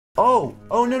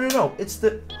Oh, no. It's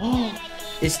the,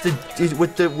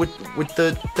 with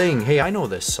the thing. Hey, I know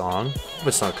this song. Hope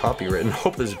it's not copywritten.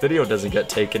 Hope this video doesn't get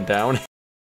taken down.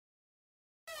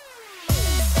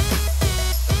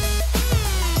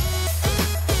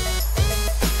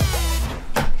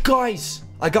 Guys,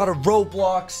 I got a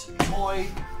Roblox toy.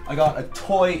 I got a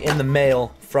toy in the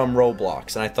mail from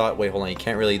Roblox, and I thought, wait, hold on, you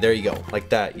can't really, there you go, like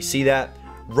that. You see that?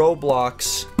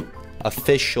 Roblox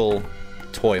official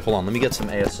toy. Hold on, let me get some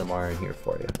ASMR in here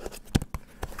for you.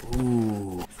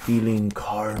 Ooh, feeling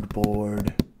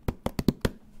cardboard.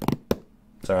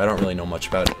 Sorry, I don't really know much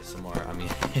about ASMR. I mean,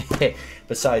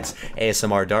 besides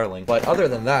ASMR darling. But other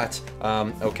than that,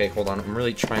 okay, hold on. I'm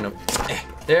really trying to,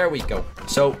 there we go.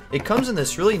 So it comes in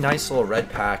this really nice little red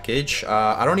package.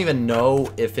 I don't even know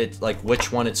if it's like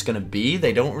which one it's gonna be.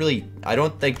 They don't really, I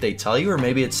don't think they tell you, or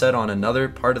maybe it's said on another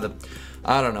part of the,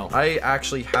 I don't know. I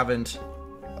actually haven't,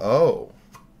 oh,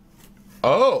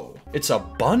 it's a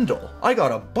bundle. I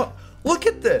got a look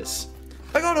at this.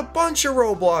 I got a bunch of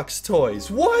Roblox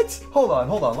toys. What? Hold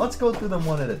on. Let's go through them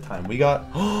one at a time. We got,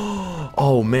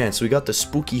 oh man, so we got the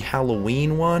spooky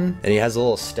Halloween one, and he has a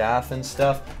little staff and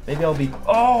stuff. Maybe I'll be,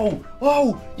 I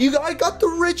got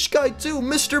the rich guy too,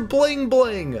 Mr. Bling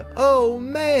Bling. Oh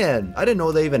man, I didn't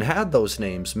know they even had those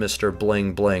names, Mr.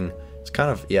 Bling Bling. It's kind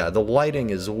of, yeah, the lighting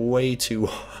is way too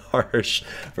harsh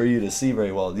for you to see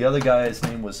very well. The other guy's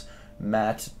name was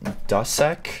Matt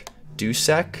Dusek.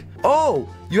 Oh,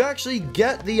 you actually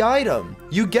get the item.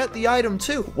 You get the item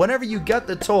too. Whenever you get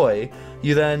the toy,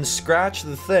 you then scratch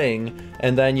the thing,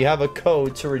 and then you have a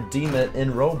code to redeem it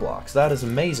in Roblox. That is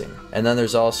amazing. And then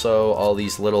there's also all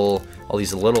these little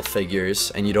figures,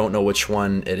 and you don't know which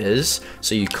one it is,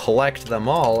 so you collect them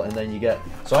all, and then you get.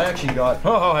 So I actually got.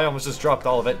 Oh, I almost just dropped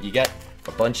all of it. You get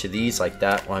a bunch of these like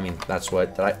that. Well, I mean, that's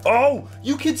what I. Oh,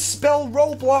 you can spell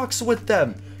Roblox with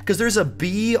them. Because there's a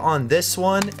B on this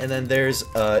one, and then there's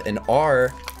an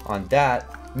R on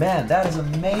that. Man, that is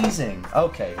amazing.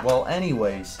 Okay, well,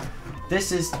 anyways,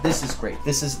 this is great.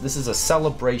 This is a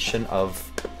celebration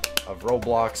of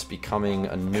Roblox becoming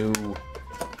a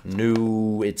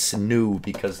it's new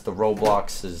because the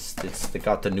Roblox they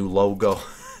got the new logo.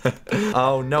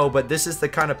 Oh no, but this is the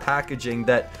kind of packaging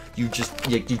that you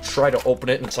try to open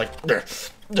it and it's like.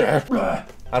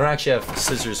 I don't actually have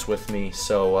scissors with me,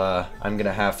 so I'm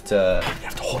gonna have to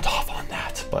hold off on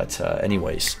that. But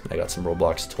anyways, I got some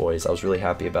Roblox toys. I was really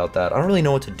happy about that. I don't really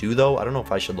know what to do though. I don't know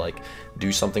if I should like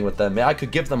do something with them. I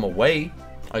could give them away.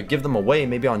 I'd give them away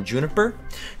maybe on Juniper.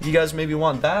 If you guys maybe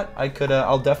want that, I could.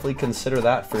 I'll definitely consider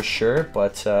that for sure.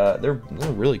 But they're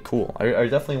really cool. I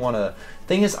definitely want to.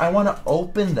 Thing is, I want to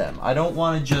open them. I don't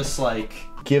want to just like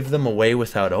give them away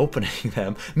without opening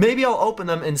them. Maybe I'll open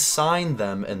them and sign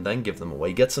them and then give them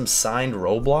away. Get some signed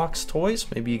Roblox toys.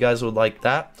 Maybe you guys would like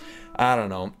that. I don't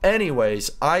know.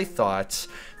 Anyways, I thought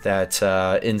that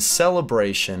in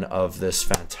celebration of this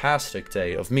fantastic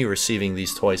day of me receiving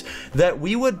these toys, that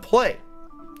we would play.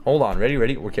 Hold on, ready?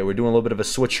 Okay, we're doing a little bit of a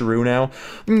switcheroo now.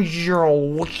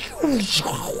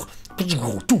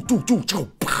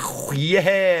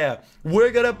 Yeah,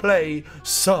 we're gonna play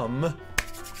some.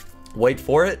 Wait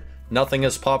for it. Nothing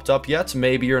has popped up yet.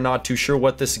 Maybe you're not too sure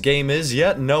what this game is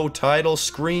yet. No title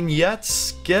screen yet.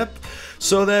 Skip.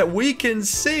 So that we can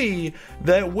see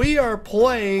that we are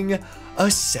playing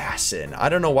Assassin. I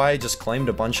don't know why I just claimed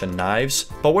a bunch of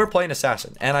knives, but we're playing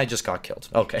Assassin, and I just got killed.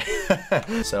 Okay.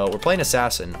 So we're playing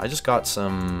Assassin. I just got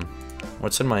some.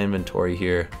 What's in my inventory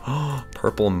here?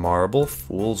 Purple marble,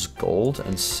 fool's gold,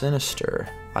 and sinister.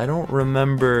 I don't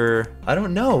remember. I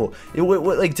don't know.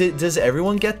 Like, does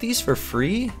everyone get these for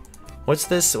free? What's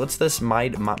this? What's this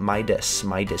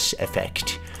Midas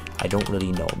effect? I don't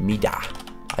really know. Mida.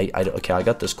 Okay, I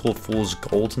got this cool fool's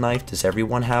gold knife. Does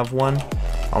everyone have one?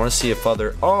 I want to see if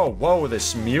other. Oh, whoa!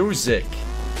 This music.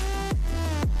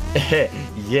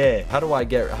 Yeah. How do I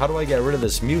get rid of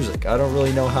this music? I don't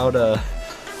really know how to.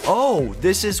 Oh,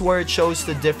 this is where it shows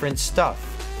the different stuff.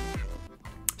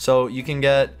 So you can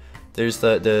get. There's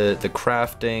the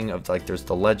crafting of, like, there's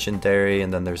the legendary,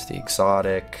 and then there's the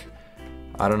exotic.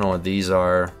 I don't know what these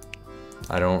are.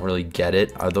 I don't really get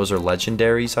it. Those are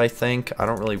legendaries, I think. I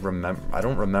don't really remember. I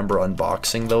don't remember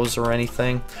unboxing those or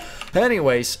anything.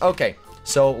 Anyways, okay.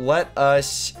 So let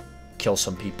us kill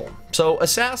some people. So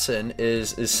Assassin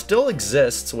is still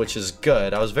exists, which is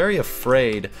good. I was very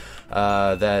afraid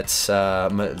that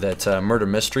Murder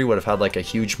Mystery would have had like a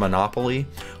huge monopoly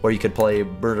where you could play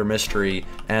Murder Mystery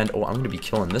and, oh, I'm gonna be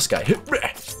killing this guy.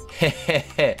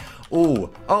 Ooh,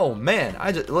 oh man,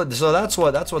 so that's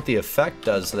what the effect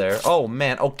does there. Oh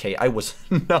man, okay, I was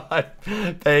not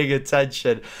paying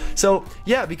attention. So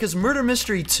yeah, because Murder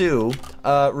Mystery 2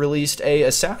 released a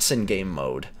assassin game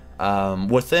mode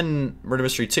within Murder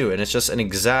Mystery 2, and it's just an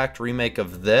exact remake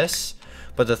of this.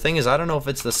 But the thing is, I don't know if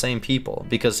it's the same people,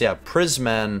 because yeah,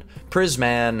 Prisman,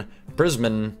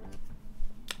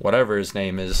 whatever his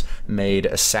name is, made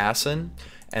Assassin.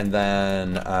 And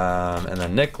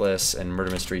then Nicholas in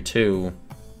Murder Mystery 2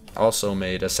 also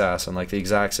made Assassin, like the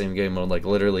exact same game mode, like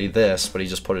literally this, but he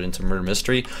just put it into Murder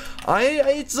Mystery.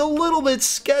 It's a little bit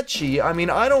sketchy. I mean,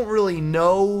 I don't really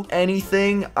know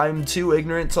anything. I'm too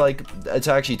ignorant to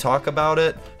actually talk about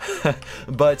it.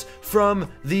 But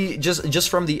from the just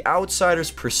from the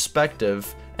outsider's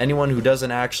perspective, anyone who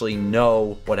doesn't actually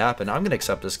know what happened, I'm gonna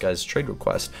accept this guy's trade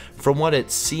request. From what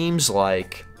it seems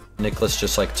like, Nicholas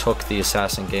just like took the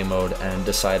assassin game mode and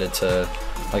decided to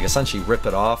like essentially rip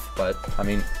it off. But I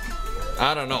mean,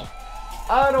 I don't know.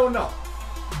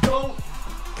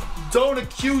 Don't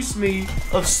accuse me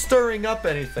of stirring up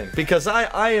anything, because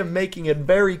I am making it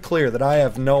very clear that I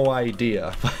have no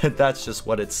idea. But that's just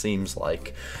what it seems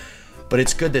like. But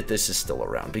it's good that this is still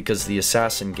around, because the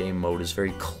assassin game mode is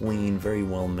very clean, very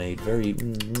well made, very,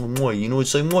 you know,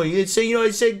 it's a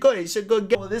good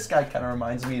game. Well, this guy kind of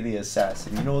reminds me of the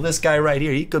assassin. You know, this guy right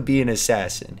here, he could be an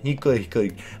assassin. He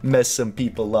could mess some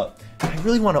people up. I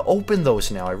really want to open those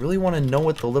now. I really want to know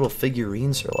what the little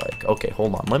figurines are like. Okay,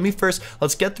 hold on.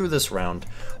 Let's get through this round.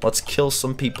 Let's kill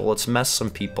some people. Let's mess some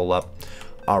people up.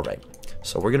 All right.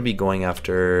 So we're going to be going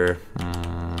after,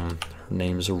 her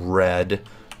name's Red.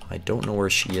 I don't know where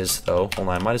she is, though. Hold on,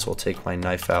 I might as well take my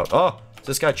knife out. Oh, is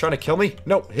this guy trying to kill me?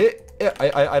 No, hit.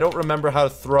 I don't remember how to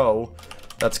throw.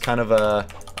 That's kind of a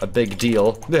big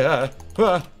deal.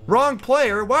 Wrong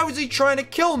player. Why was he trying to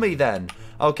kill me then?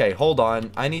 Okay, hold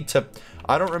on. I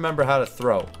don't remember how to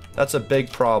throw. That's a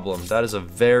big problem. That is a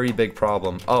very big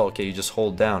problem. Oh, okay, you just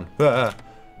hold down.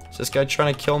 Is this guy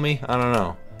trying to kill me? I don't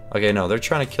know. Okay, no, they're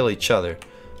trying to kill each other.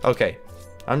 Okay,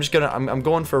 I'm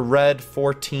going for Red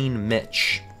 14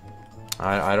 Mitch.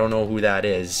 I don't know who that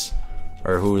is,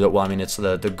 or who that. Well, I mean, it's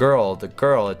the girl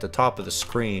at the top of the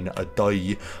screen, but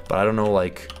I don't know,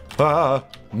 like, no.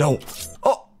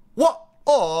 Oh, what?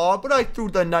 Oh, but I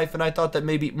threw the knife and I thought that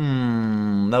maybe,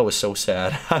 that was so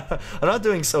sad. I'm not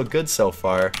doing so good so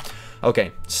far.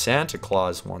 Okay, Santa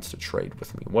Claus wants to trade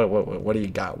with me. What do you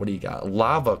got? What do you got?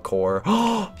 Lava core.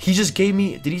 Oh, did he just give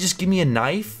me a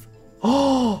knife?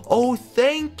 Oh,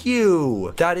 thank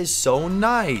you. That is so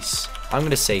nice. I'm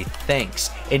gonna say thanks.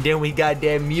 And then we got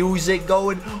that music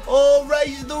going. Oh,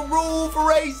 raise the roof,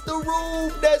 raise the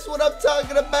roof. That's what I'm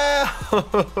talking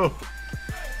about.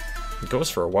 It goes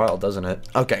for a while, doesn't it?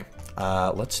 Okay,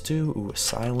 let's do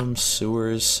Asylum,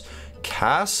 Sewers,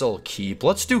 Castle Keep.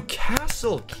 Let's do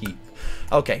Castle Keep.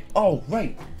 Okay, oh,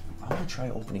 right. I'm gonna try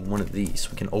opening one of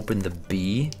these. We can open the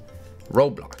B.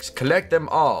 Roblox. Collect them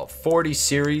all. 40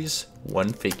 series,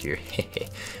 1 figure.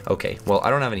 Okay, well, I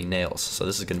don't have any nails, so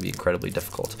this is going to be incredibly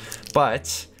difficult.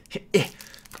 But,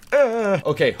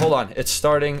 okay, hold on. It's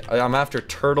starting. I'm after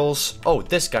turtles. Oh,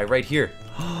 this guy right here.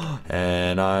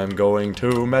 And I'm going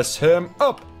to mess him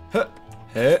up.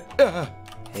 Oh,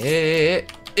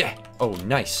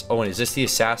 nice. Oh, and is this the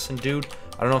assassin dude?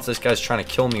 I don't know if this guy's trying to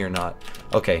kill me or not.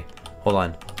 Okay, hold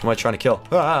on. Who am I trying to kill?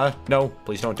 No,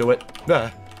 please don't do it.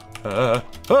 No,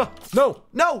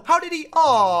 how did he?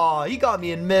 Oh, he got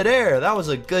me in midair. That was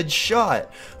a good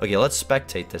shot. Okay, let's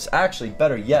spectate this. Actually,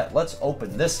 better yet, let's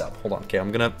open this up. Hold on. Okay,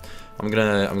 I'm gonna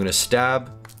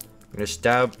stab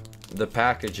the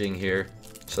packaging here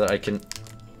so that I can,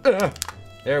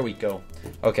 there we go.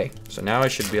 Okay, so now I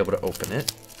should be able to open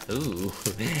it. Ooh,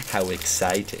 how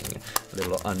exciting. A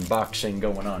little unboxing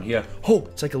going on here. Oh,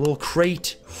 it's like a little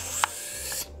crate.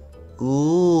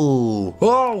 Ooh.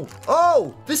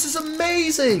 Oh, this is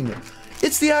amazing.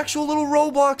 It's the actual little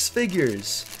Roblox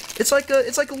figures. It's like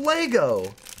a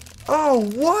Lego. Oh,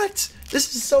 what?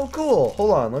 This is so cool.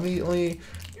 Hold on, let me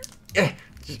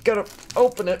just gotta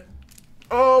open it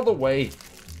all the way.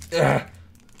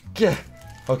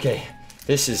 Okay,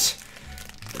 this is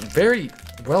very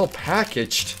well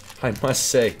packaged, I must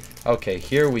say. Okay,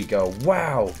 here we go.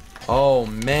 Wow. Oh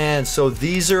man, so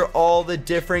these are all the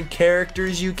different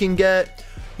characters you can get.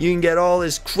 You can get all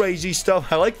this crazy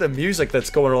stuff. I like the music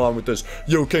that's going along with this.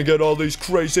 You can get all these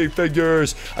crazy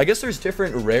figures. I guess there's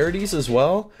different rarities as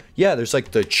well. Yeah, there's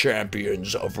like the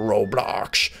champions of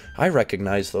Roblox. I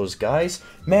recognize those guys.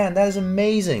 Man, that is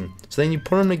amazing. So then you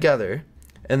put them together,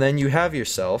 and then you have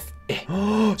yourself.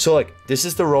 So like, this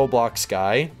is the Roblox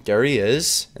guy. There he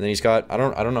is, and then he's got, I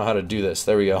don't know how to do this.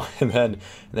 There we go. And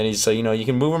then he's, so you know, you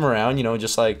can move him around, you know,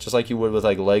 just like you would with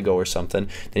like Lego or something.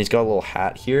 Then he's got a little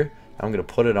hat here. I'm gonna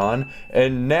put it on,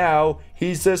 and now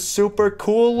he's this super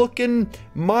cool looking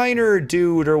miner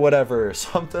dude or whatever,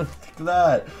 something like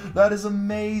that. That is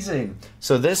amazing.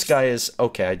 So this guy is,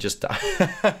 okay, I just died.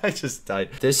 I just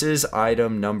died. This is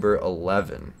item number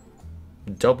 11,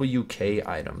 WK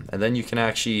item, and then you can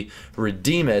actually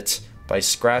redeem it by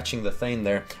scratching the thing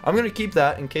there. I'm gonna keep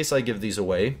that in case I give these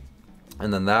away.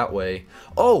 And then that way,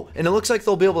 oh, and it looks like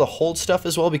they'll be able to hold stuff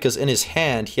as well, because in his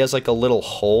hand he has like a little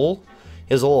hole.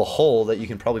 He has a little hole that you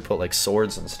can probably put like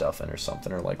swords and stuff in or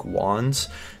something, or like wands.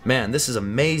 Man, this is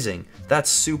amazing. That's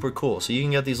super cool. So you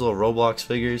can get these little Roblox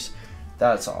figures.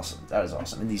 That's awesome. That is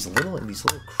awesome. And these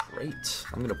little crates.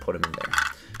 I'm gonna put him in there.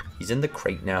 He's in the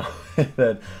crate now.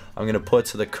 Then I'm gonna put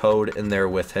the code in there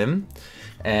with him,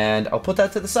 and I'll put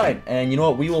that to the side. And you know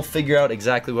what? We will figure out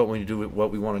exactly what we do,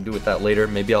 what we want to do with that later.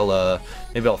 Maybe I'll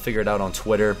figure it out on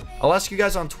Twitter. I'll ask you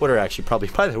guys on Twitter, actually, probably.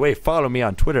 By the way, follow me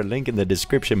on Twitter. Link in the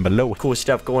description below. Cool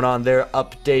stuff going on there.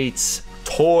 Updates,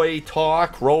 toy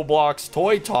talk, Roblox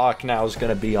toy talk now is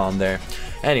gonna be on there.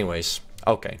 Anyways.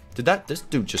 Okay, this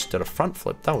dude just did a front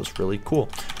flip. That was really cool.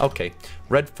 Okay,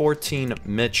 Red 14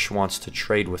 Mitch wants to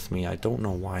trade with me. I don't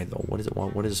know why though. What is it?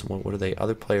 What are they?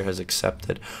 Other player has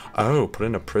accepted. Oh, put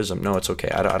in a prism. No, it's okay.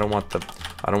 I don't want the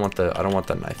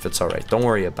knife. It's all right. Don't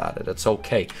worry about it. It's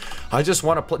okay. I just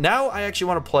want to play. Now I actually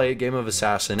want to play a game of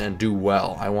Assassin and do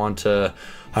well. I want to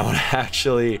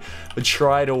actually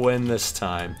try to win this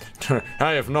time.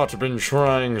 I have not been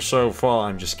trying so far.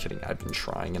 I'm just kidding. I've been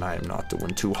trying and I am not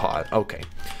doing too hot. Okay.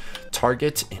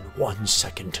 Target in 1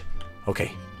 second.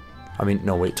 Okay. I mean,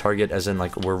 no, wait. Target as in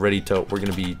like we're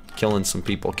gonna be killing some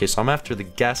people. Okay, so I'm after the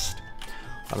guest.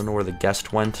 I don't know where the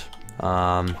guest went.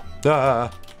 No.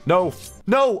 No!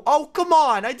 Oh, come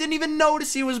on! I didn't even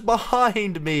notice he was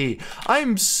behind me!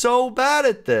 I'm so bad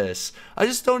at this! I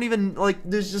just don't even, like,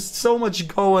 there's just so much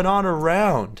going on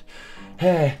around.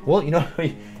 Hey, well, you know,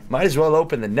 we might as well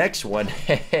open the next one.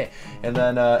 and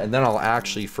then I'll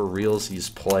actually, for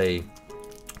realsies, play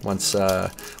once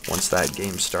that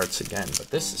game starts again.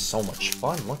 But this is so much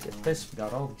fun. Look at this. We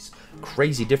got all these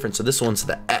crazy different. So this one's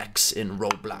the X in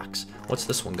Roblox. What's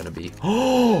this one gonna be?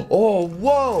 Oh,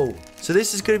 whoa! So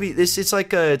this is gonna be this. It's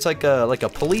like a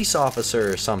police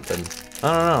officer or something.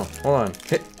 I don't know. Hold on.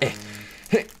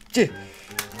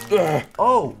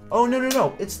 Oh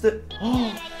no! It's the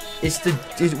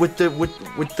with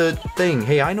the thing.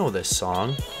 Hey, I know this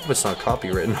song. Hope it's not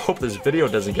copywritten. Hope this video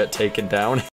doesn't get taken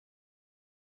down.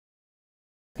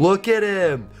 Look at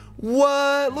him!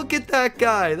 What? Look at that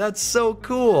guy! That's so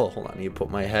cool! Hold on, I need to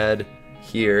put my head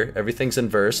here. Everything's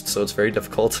inversed, so it's very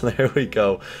difficult. There we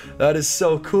go. That is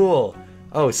so cool!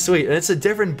 Oh, sweet. And it's a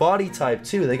different body type,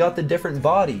 too. They got the different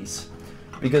bodies.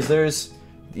 Because there's,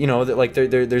 you know, like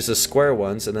there's the square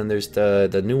ones, and then there's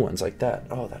the new ones like that.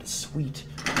 Oh, that is sweet.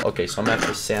 Okay, so I'm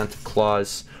after Santa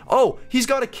Claus. Oh, he's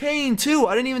got a cane, too!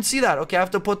 I didn't even see that. Okay, I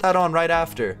have to put that on right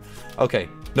after. Okay.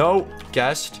 No,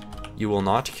 guest. You will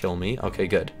not kill me. Okay,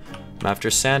 good. I'm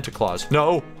after Santa Claus.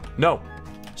 No! No!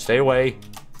 Stay away.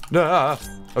 Ah.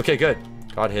 Okay, good.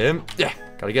 Got him. Yeah.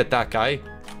 Gotta get that guy.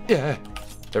 Yeah.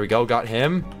 There we go. Got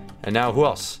him. And now who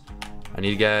else? I need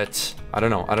to get... I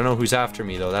don't know. I don't know who's after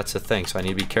me, though. That's the thing, so I need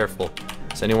to be careful.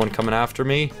 Is anyone coming after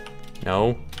me?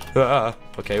 No. Ah.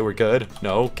 Okay, we're good.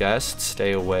 No. Guest,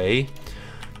 stay away.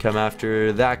 Come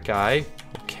after that guy.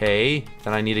 Okay.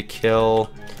 Then I need to kill...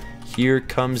 Here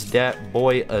comes that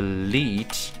boy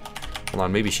Elite. Hold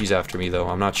on, maybe she's after me though.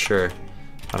 I'm not sure.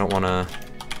 I don't want to...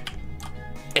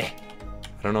 I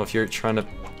don't know if you're trying to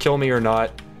kill me or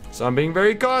not. So I'm being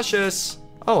very cautious.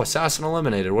 Oh, assassin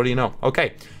eliminated. What do you know?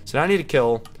 Okay, so now I need to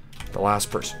kill the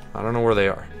last person. I don't know where they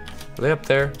are. Are they up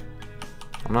there?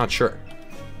 I'm not sure.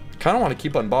 I kind of want to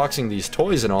keep unboxing these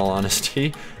toys in all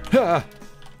honesty. Yeah.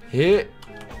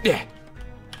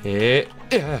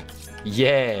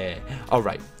 All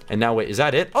right. And now, wait, is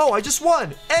that it? Oh, I just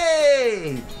won!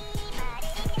 Hey!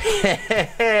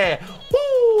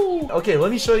 Woo! Okay, let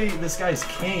me show you this guy's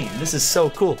cane. This is so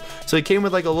cool. So he came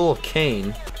with like a little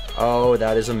cane. Oh,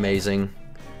 that is amazing.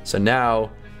 So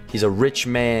now he's a rich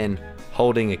man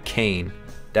holding a cane.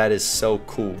 That is so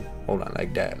cool. Hold on,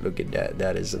 like that. Look at that.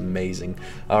 That is amazing.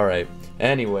 All right.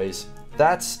 Anyways,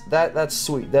 that's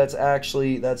sweet. That's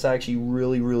actually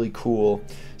really cool.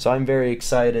 So I'm very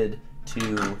excited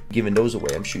to giving those away.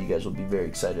 I'm sure you guys will be very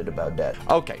excited about that.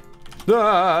 Okay.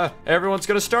 Everyone's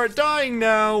gonna start dying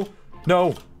now.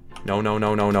 No.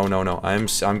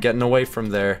 I'm getting away from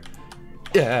there.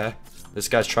 Yeah. This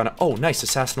guy's trying to... Oh, nice.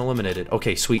 Assassin eliminated.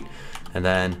 Okay, sweet. And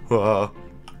then...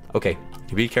 okay,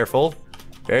 you be careful.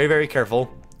 Very, very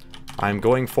careful. I'm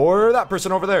going for that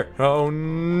person over there. Oh,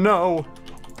 no.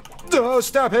 Oh,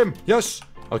 stab him. Yes.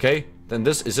 Okay, then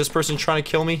is this person trying to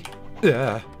kill me?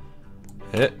 Yeah.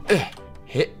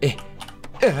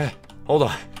 Hold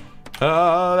on.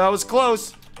 That was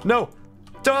close. No.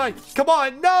 Die. Come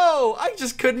on. No. I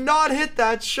just could not hit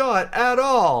that shot at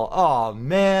all. Oh,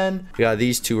 man. We got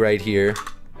these two right here.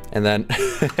 And then...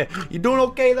 You doing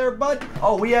okay there, bud?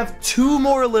 Oh, we have 2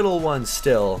 more little ones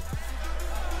still.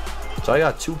 So I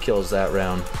got 2 kills that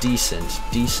round. Decent.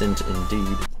 Decent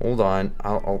indeed. Hold on.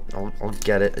 I'll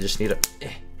get it. I just need a...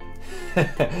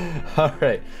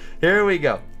 Alright. Here we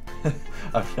go.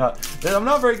 I'm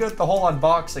not very good at the whole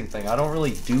unboxing thing. I don't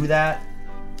really do that.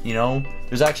 You know,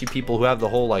 there's actually people who have the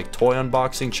whole like toy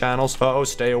unboxing channels. Oh,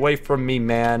 stay away from me,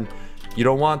 man. You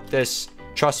don't want this.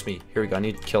 Trust me. Here we go. I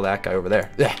need to kill that guy over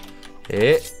there.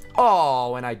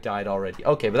 Oh, and I died already.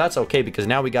 Okay, but that's okay because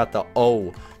now we got the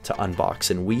O to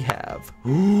unbox and we have...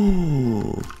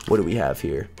 Ooh, what do we have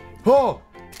here? Oh,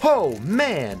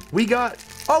 man. We got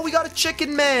a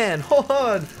chicken man. Hold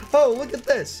on. Oh, look at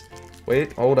this.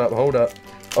 Wait, hold up.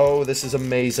 Oh, this is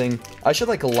amazing. I should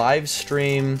like live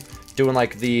stream doing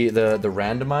like the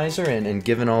randomizer and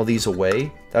giving all these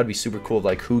away. That would be super cool.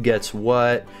 Like who gets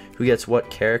what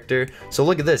character. So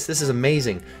look at this. This is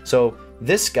amazing. So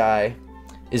this guy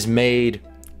is made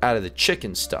out of the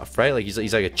chicken stuff, right? Like he's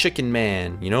like a chicken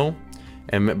man, you know?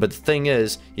 But the thing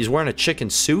is, he's wearing a chicken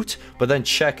suit, but then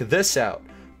check this out.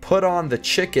 Put on the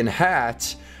chicken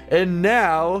hat, and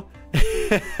now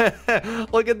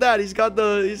look at that. He's got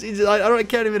the I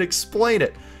can't even explain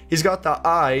it. He's got the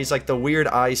eyes, like the weird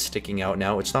eyes sticking out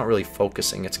now. It's not really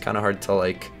focusing. It's kind of hard to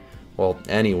like, well,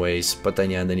 anyways, but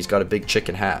then yeah, and then he's got a big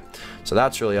chicken hat. So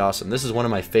that's really awesome. This is one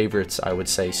of my favorites, I would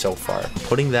say, so far.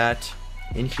 Putting that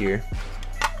in here.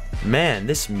 Man,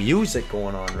 this music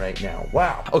going on right now.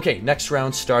 Wow. Okay, next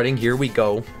round starting. Here we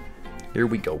go. Here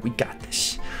we go. We got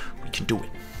this. We can do it.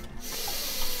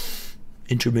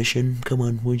 Intermission. Come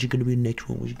on. Where's it gonna be the next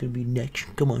one? Where's it gonna be next?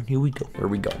 Come on. Here we go. Here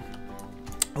we go.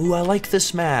 Oh, I like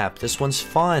this map. This one's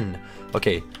fun.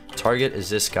 Okay, target is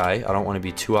this guy. I don't want to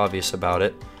be too obvious about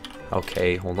it.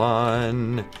 Okay, hold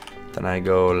on. Then I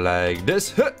go like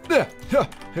this. No.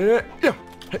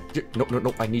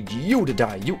 I need you to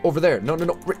die. You over there. No.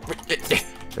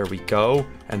 There we go.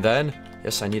 And then,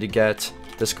 yes, I need to get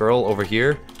this girl over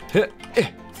here.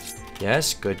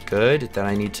 Yes, good. Then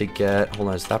I need to get... Hold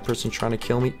on, is that person trying to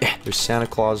kill me? There's Santa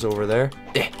Claus over there.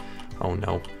 Oh,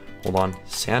 no. Hold on.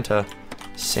 Santa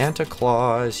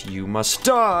Claus, you must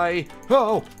die.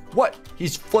 Oh, what?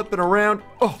 He's flipping around.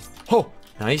 Oh,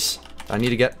 nice. I need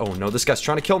to get... Oh, no, this guy's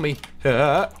trying to kill me.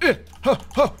 No.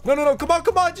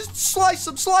 Come on. Just slice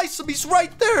him. He's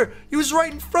right there. He was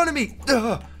right in front of me.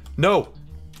 No.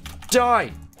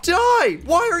 Die.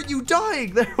 Why are you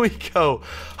dying? There we go.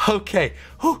 Okay.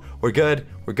 Whew. We're good.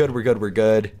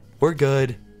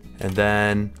 And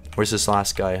then, where's this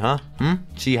last guy, huh?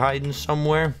 Is he hiding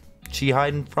somewhere? Is he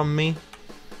hiding from me?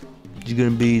 He's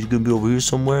gonna be over here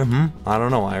somewhere, I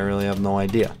don't know. I really have no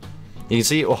idea. You can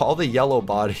see all the yellow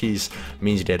bodies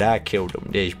means that I killed him.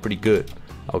 Yeah, he's pretty good.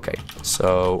 Okay,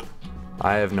 so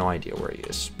I have no idea where he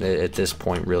is. At this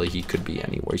point, really, he could be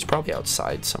anywhere. He's probably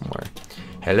outside somewhere.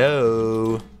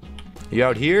 Hello? You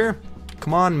out here?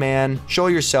 Come on, man. Show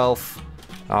yourself.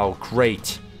 Oh,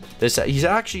 great. I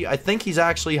think he's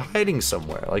actually hiding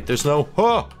somewhere. Like, there's no...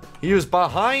 Oh, he was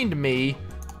behind me.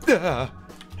 Hold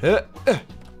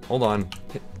on.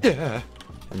 And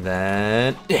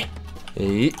then...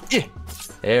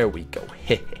 There we go.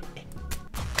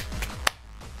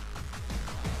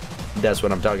 That's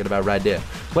what I'm talking about right there.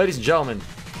 Ladies and gentlemen,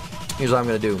 here's what I'm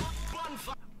going to do.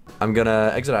 I'm going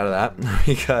to exit out of that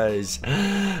because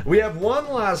we have one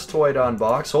last toy to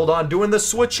unbox. Hold on, doing the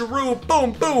switcheroo.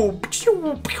 Boom, boom.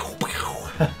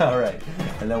 All right.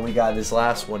 And then we got this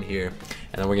last one here.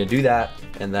 And then we're going to do that.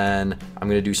 And then I'm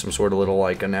going to do some sort of little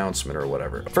like announcement or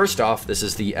whatever. First off, this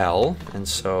is the L. And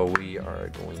so we are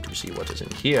going to see what is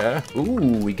in here.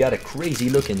 Ooh, we got a crazy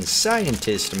looking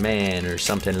scientist man or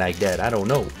something like that. I don't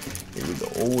know. Here we go.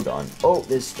 Hold on. Oh,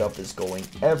 this stuff is going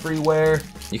everywhere.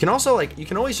 You can also like, you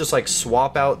can always just like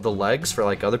swap out the legs for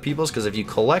like other people's. Because if you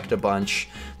collect a bunch,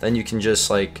 then you can just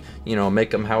like, you know, make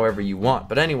them however you want.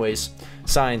 But anyways,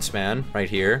 Science Man right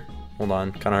here. Hold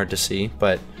on. Kind of hard to see.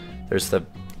 But there's the...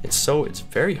 It's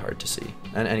very hard to see.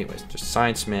 And anyways, there's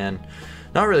Science Man.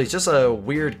 Not really, it's just a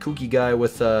weird kooky guy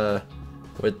with the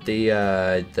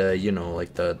you know,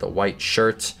 like the white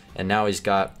shirt, and now he's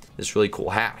got this really cool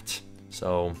hat.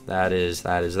 So that is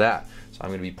that. So I'm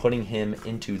going to be putting him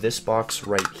into this box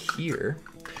right here.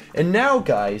 And now,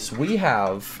 guys, we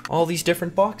have all these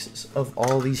different boxes of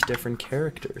all these different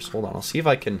characters. Hold on, I'll see if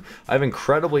I can... I have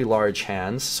incredibly large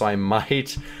hands, so I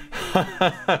might...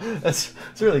 it's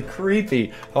really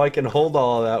creepy how I can hold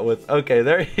all of that with... Okay,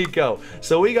 there you go.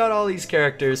 So we got all these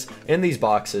characters in these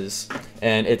boxes,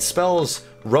 and it spells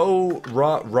Robble.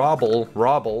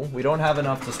 We don't have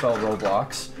enough to spell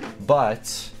Roblox,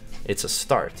 but it's a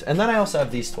start. And then I also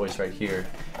have these toys right here,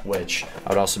 which I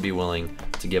would also be willing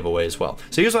to give away as well.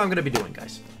 So here's what I'm going to be doing,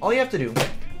 guys. All you have to do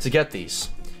to get these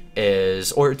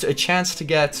is, or a chance to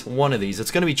get one of these,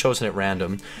 it's going to be chosen at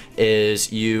random,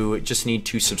 is you just need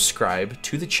to subscribe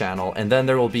to the channel, and then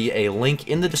there will be a link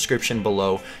in the description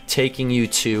below taking you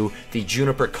to the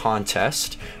Juniper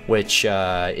contest, which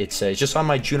it's just on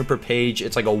my Juniper page.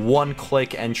 It's like a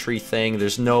one-click entry thing.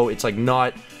 There's no, it's like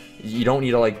not, you don't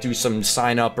need to like do some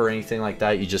sign up or anything like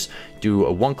that. You just do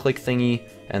a one-click thingy,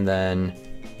 and then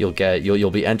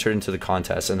you'll be entered into the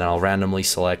contest, and then I'll randomly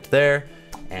select there,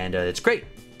 and it's great.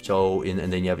 So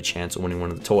and then you have a chance of winning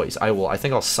one of the toys. I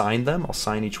think I'll sign them. I'll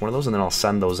sign each one of those, and then I'll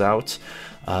send those out.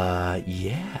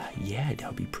 Yeah,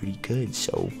 that'll be pretty good.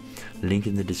 So link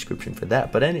in the description for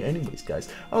that. But anyways, guys,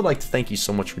 I would like to thank you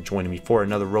so much for joining me for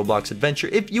another Roblox adventure.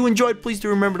 If you enjoyed, please do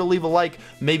remember to leave a like,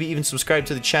 maybe even subscribe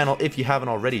to the channel if you haven't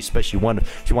already, especially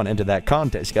if you want to enter that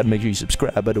contest. You got to make sure you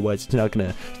subscribe, otherwise it's not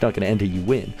gonna enter you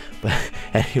win. But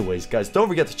anyways, guys, don't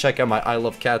forget to check out my I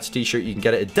Love Cats t-shirt. You can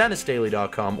get it at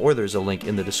DenisDaily.com, or there's a link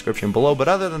in the description below. But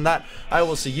other than that, I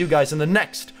will see you guys in the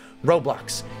next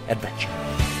Roblox adventure.